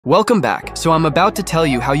Welcome back. So I'm about to tell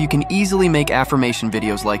you how you can easily make affirmation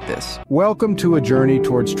videos like this. Welcome to a journey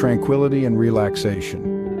towards tranquility and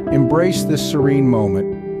relaxation. Embrace this serene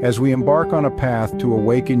moment as we embark on a path to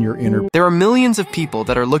awaken your inner. There are millions of people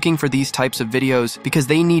that are looking for these types of videos because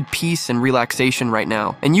they need peace and relaxation right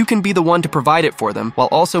now, and you can be the one to provide it for them while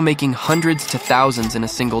also making hundreds to thousands in a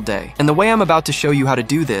single day. And the way I'm about to show you how to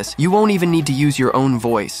do this, you won't even need to use your own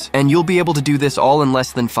voice, and you'll be able to do this all in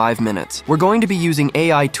less than 5 minutes. We're going to be using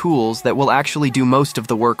AI tools that will actually do most of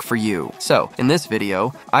the work for you. So, in this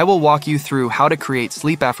video, I will walk you through how to create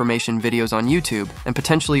sleep affirmation videos on YouTube and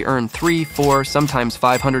potentially earn $300, $400, sometimes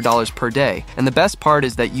 $500 per day. And the best part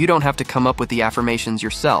is that you don't have to come up with the affirmations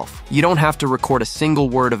yourself. You don't have to record a single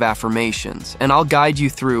word of affirmations. And I'll guide you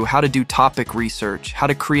through how to do topic research, how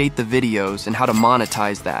to create the videos, and how to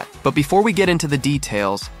monetize that. But before we get into the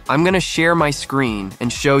details, I'm going to share my screen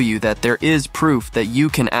and show you that there is proof that you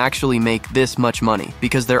can actually make this much money,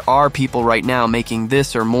 because there are people right now making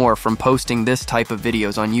this or more from posting this type of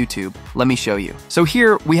videos on YouTube. Let me show you. So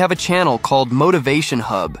here we have a channel called Motivation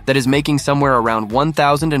Hub that is making somewhere around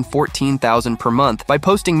 $1,000 and $14,000 per month by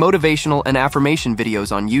posting motivational and affirmation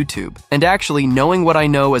videos on YouTube. And actually, knowing what I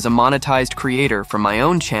know as a monetized creator from my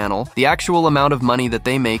own channel, the actual amount of money that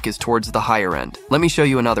they make is towards the higher end. Let me show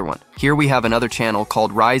you another one. Here we have another channel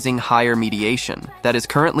called Rising Higher Mediation that is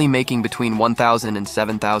currently making between $1,000 and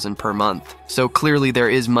 $7,000 per month. So clearly there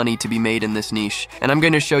is money to be made in this niche, and I'm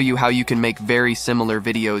going to show you how you can make very similar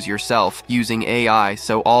videos yourself using AI,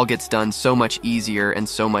 so all gets done so much easier and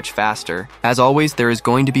so much faster. As always, there is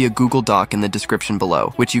going to be a Google Doc in the description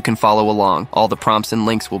below, which you can follow along. All the prompts and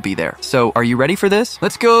links will be there. So are you ready for this?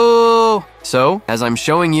 Let's go! So, as I'm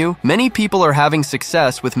showing you, many people are having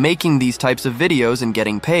success with making these types of videos and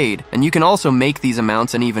getting paid, and you can also make these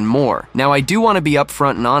amounts and even more. Now, I do want to be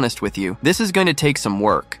upfront and honest with you. This is going to take some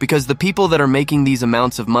work, because the people that are making these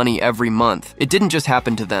amounts of money every month, it didn't just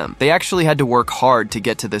happen to them. They actually had to work hard to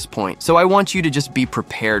get to this point. So I want you to just be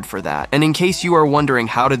prepared for that. And in case you are wondering,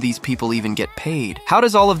 how do these people even get paid? How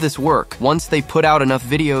does all of this work? Once they put out enough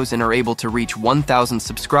videos and are able to reach 1,000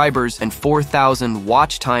 subscribers and 4,000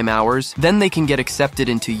 watch time hours, then they can get accepted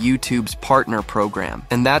into YouTube's partner program.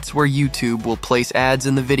 And that's where YouTube will place ads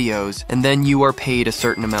in the videos, and then you are paid a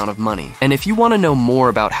certain amount of money. And if you want to know more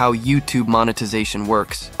about how YouTube monetization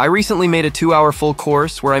works, I recently made a 2-hour full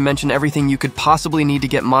course where I mention everything you could possibly need to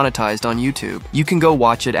get monetized on YouTube. You can go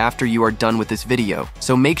watch it after you are done with this video.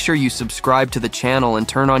 So make sure you subscribe to the channel and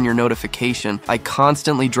turn on your notification. I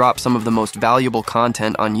constantly drop some of the most valuable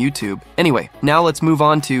content on YouTube. Anyway, now let's move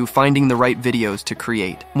on to finding the right videos to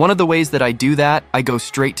create. One of the ways that I do that, I go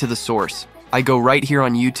straight to the source. I go right here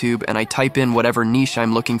on YouTube and I type in whatever niche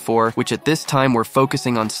I'm looking for, which at this time we're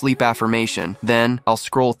focusing on sleep affirmation. Then I'll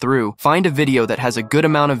scroll through, find a video that has a good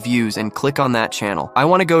amount of views and click on that channel. I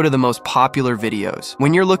want to go to the most popular videos.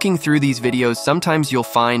 When you're looking through these videos, sometimes you'll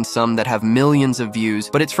find some that have millions of views,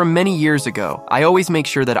 but it's from many years ago. I always make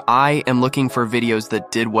sure that I am looking for videos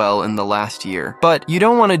that did well in the last year. But you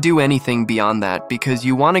don't want to do anything beyond that, because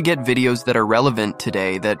you want to get videos that are relevant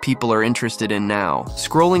today, that people are interested in now.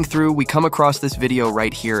 Scrolling through, we come across this video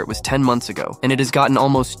right here. It was 10 months ago, and it has gotten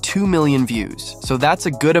almost 2 million views. So that's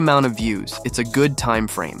a good amount of views. It's a good time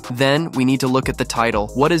frame. Then we need to look at the title.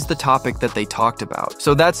 What is the topic that they talked about?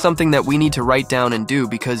 So that's something that we need to write down and do,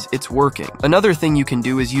 because it's working. Another thing you can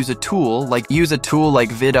do is use a tool like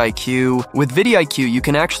vidIQ. With vidIQ, you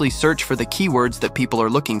can actually search for the keywords that people are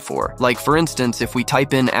looking for. Like, for instance, if we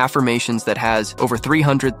type in affirmations, that has over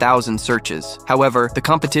 300,000 searches. However, the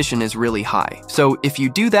competition is really high. So if you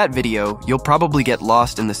do that video, you'll probably get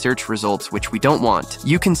lost in the search results, which we don't want.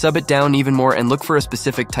 You can sub it down even more and look for a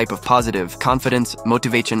specific type of positive, confidence,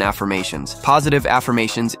 motivation affirmations. Positive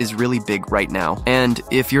affirmations is really big right now. And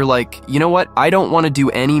if you're like, you know what, I don't want to do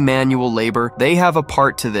any manual labor, they have a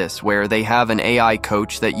part to this where they have an AI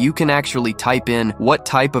coach that you can actually type in what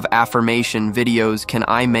type of affirmation videos can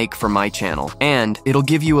I make for my channel. And it'll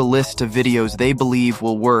give you a list of videos they believe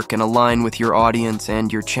will work and align with your audience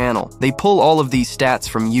and your channel. They pull all of these stats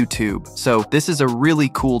from YouTube. So this is a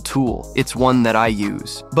really cool tool. It's one that I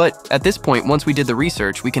use. But at this point, once we did the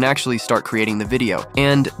research, we can actually start creating the video.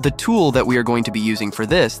 And the tool that we are going to be using for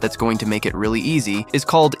this, that's going to make it really easy, is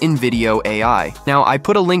called Invideo AI. Now, I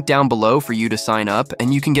put a link down below for you to sign up,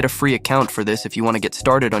 and you can get a free account for this if you want to get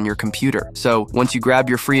started on your computer. So once you grab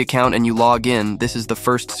your free account and you log in, this is the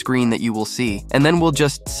first screen that you will see. And then we'll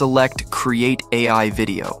just select Create AI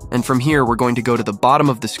Video. And from here, we're going to go to the bottom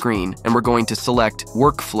of the screen, and we're going to select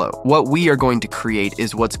Workflow. What we are going to create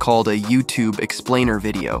is what's called a YouTube explainer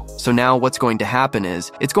video. So now what's going to happen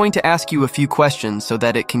is, it's going to ask you a few questions so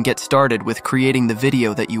that it can get started with creating the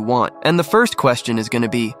video that you want. And the first question is going to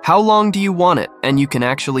be, how long do you want it? And you can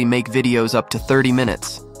actually make videos up to 30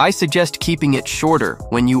 minutes. I suggest keeping it shorter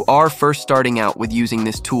when you are first starting out with using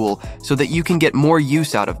this tool so that you can get more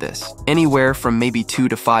use out of this, anywhere from maybe 2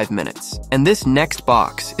 to 5 minutes. And this next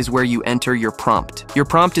box is where you enter your prompt. Your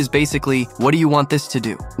prompt is basically, what do you want this to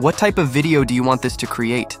do? What type of video do you want this to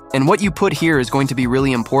create? And what you put here is going to be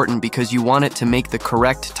really important because you want it to make the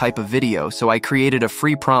correct type of video, so I created a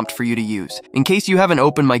free prompt for you to use. In case you haven't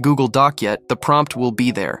opened my Google Doc yet, the prompt will be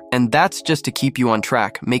there. And that's just to keep you on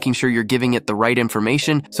track, making sure you're giving it the right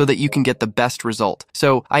information so that you can get the best result.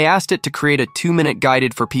 So I asked it to create a 2-minute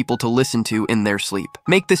guided for people to listen to in their sleep.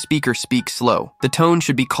 Make the speaker speak slow. The tone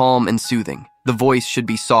should be calm and soothing. The voice should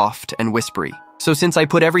be soft and whispery. So since I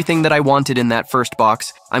put everything that I wanted in that first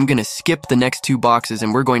box, I'm going to skip the next 2 boxes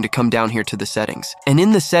and we're going to come down here to the settings. And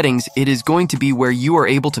in the settings, it is going to be where you are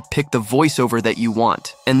able to pick the voiceover that you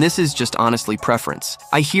want. And this is just honestly preference.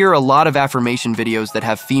 I hear a lot of affirmation videos that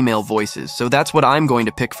have female voices, so that's what I'm going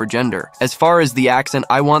to pick for gender. As far as the accent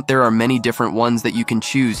I want, there are many different ones that you can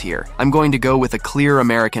choose here. I'm going to go with a clear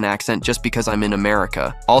American accent just because I'm in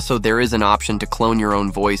America. Also, there is an option to clone your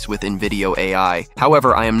own voice with Invideo AI.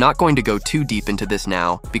 However, I am not going to go too deep into this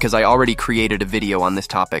now because I already created a video on this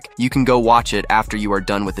topic. You can go watch it after you are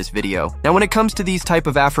done with this video. Now, when it comes to these type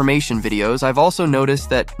of affirmation videos, I've also noticed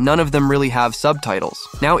that none of them really have subtitles.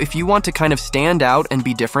 Now, if you want to kind of stand out and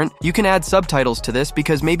be different, you can add subtitles to this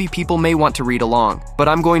because maybe people may want to read along, but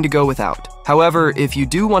I'm going to go without. However, if you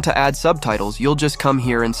do want to add subtitles, you'll just come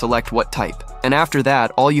here and select what type. And after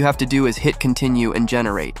that, all you have to do is hit continue and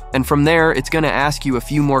generate. And from there, it's going to ask you a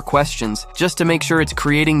few more questions just to make sure it's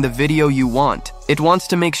creating the video you want. It wants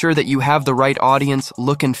to make sure that you have the right audience,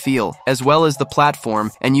 look and feel, as well as the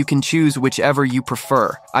platform, and you can choose whichever you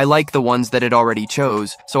prefer. I like the ones that it already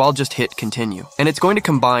chose, so I'll just hit continue. And it's going to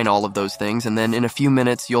combine all of those things, and then in a few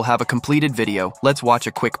minutes, you'll have a completed video. Let's watch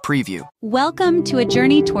a quick preview. Welcome to a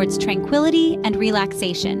journey towards tranquility and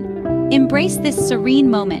relaxation. Embrace this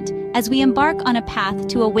serene moment as we embark on a path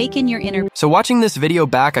to awaken your inner. So watching this video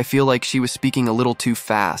back, I feel like she was speaking a little too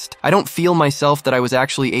fast. I don't feel myself that I was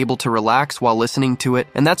actually able to relax while listening to it,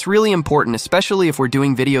 and that's really important, especially if we're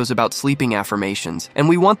doing videos about sleeping affirmations, and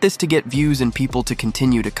we want this to get views and people to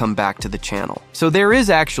continue to come back to the channel. So there is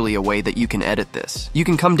actually a way that you can edit this. You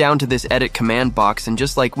can come down to this edit command box, and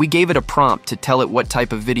just like we gave it a prompt to tell it what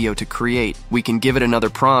type of video to create, we can give it another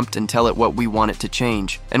prompt and tell it what we want it to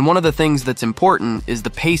change. And one of the things that's important is the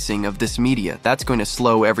pacing of this media. That's going to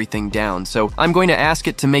slow everything down. So I'm going to ask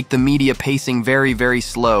it to make the media pacing very, very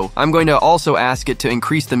slow. I'm going to also ask it to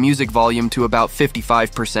increase the music volume to about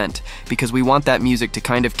 55% because we want that music to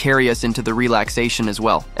kind of carry us into the relaxation as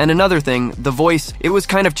well. And another thing, the voice, it was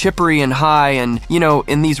kind of chippery and high, and you know,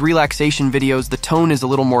 in these relaxation videos, the tone is a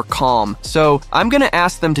little more calm. So I'm going to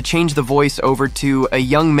ask them to change the voice over to a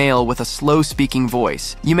young male with a slow speaking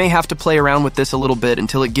voice. You may have to play around with this a little bit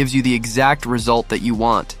until it gives you the exact result that you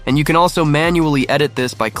want. And you can also manually edit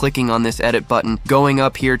this by clicking on this edit button, going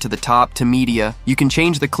up here to the top to media. You can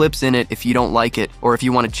change the clips in it if you don't like it, or if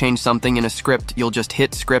you want to change something in a script, you'll just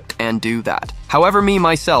hit script and do that. However,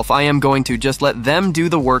 myself, I am going to just let them do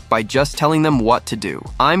the work by just telling them what to do.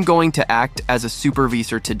 I'm going to act as a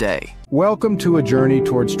supervisor today. Welcome to a journey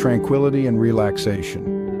towards tranquility and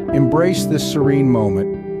relaxation. Embrace this serene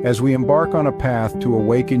moment as we embark on a path to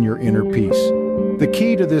awaken your inner peace. The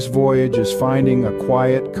key to this voyage is finding a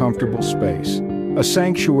quiet, comfortable space, a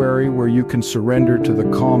sanctuary where you can surrender to the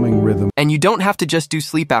calming rhythm. And you don't have to just do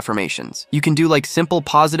sleep affirmations. You can do like simple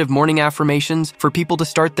positive morning affirmations for people to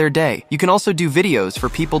start their day. You can also do videos for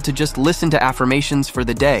people to just listen to affirmations for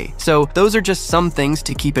the day. So those are just some things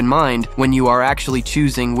to keep in mind when you are actually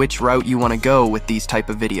choosing which route you want to go with these type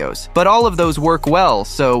of videos. But all of those work well,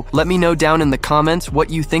 so let me know down in the comments what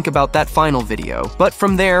you think about that final video. But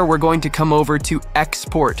from there, we're going to come over to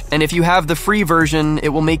export. And if you have the free version, it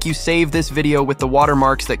will make you save this video with the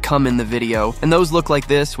watermarks that come in the video, and those look like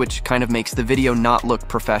this, which kind of makes the video not look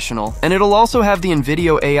professional. And it'll also have the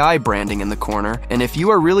Invideo AI branding in the corner, and if you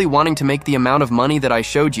are really wanting to make the amount of money that I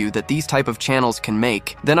showed you that these type of channels can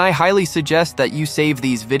make, then I highly suggest that you save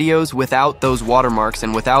these videos without those watermarks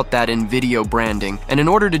and without that Invideo branding. And in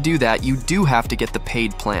order to do that, you do have to get the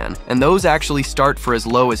paid plan, and those actually start for as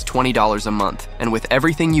low as $20 a month, and with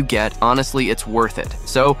everything you get, honestly, it's worth it.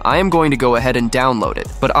 So I am going to go ahead and download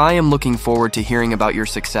it, but I am looking forward to hearing about your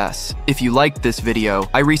success. If you liked this video,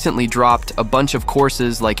 I recently dropped a bunch of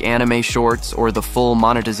courses like anime shorts or the full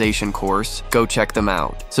monetization course. Go check them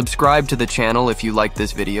out. Subscribe to the channel if you liked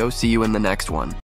this video. See you in the next one.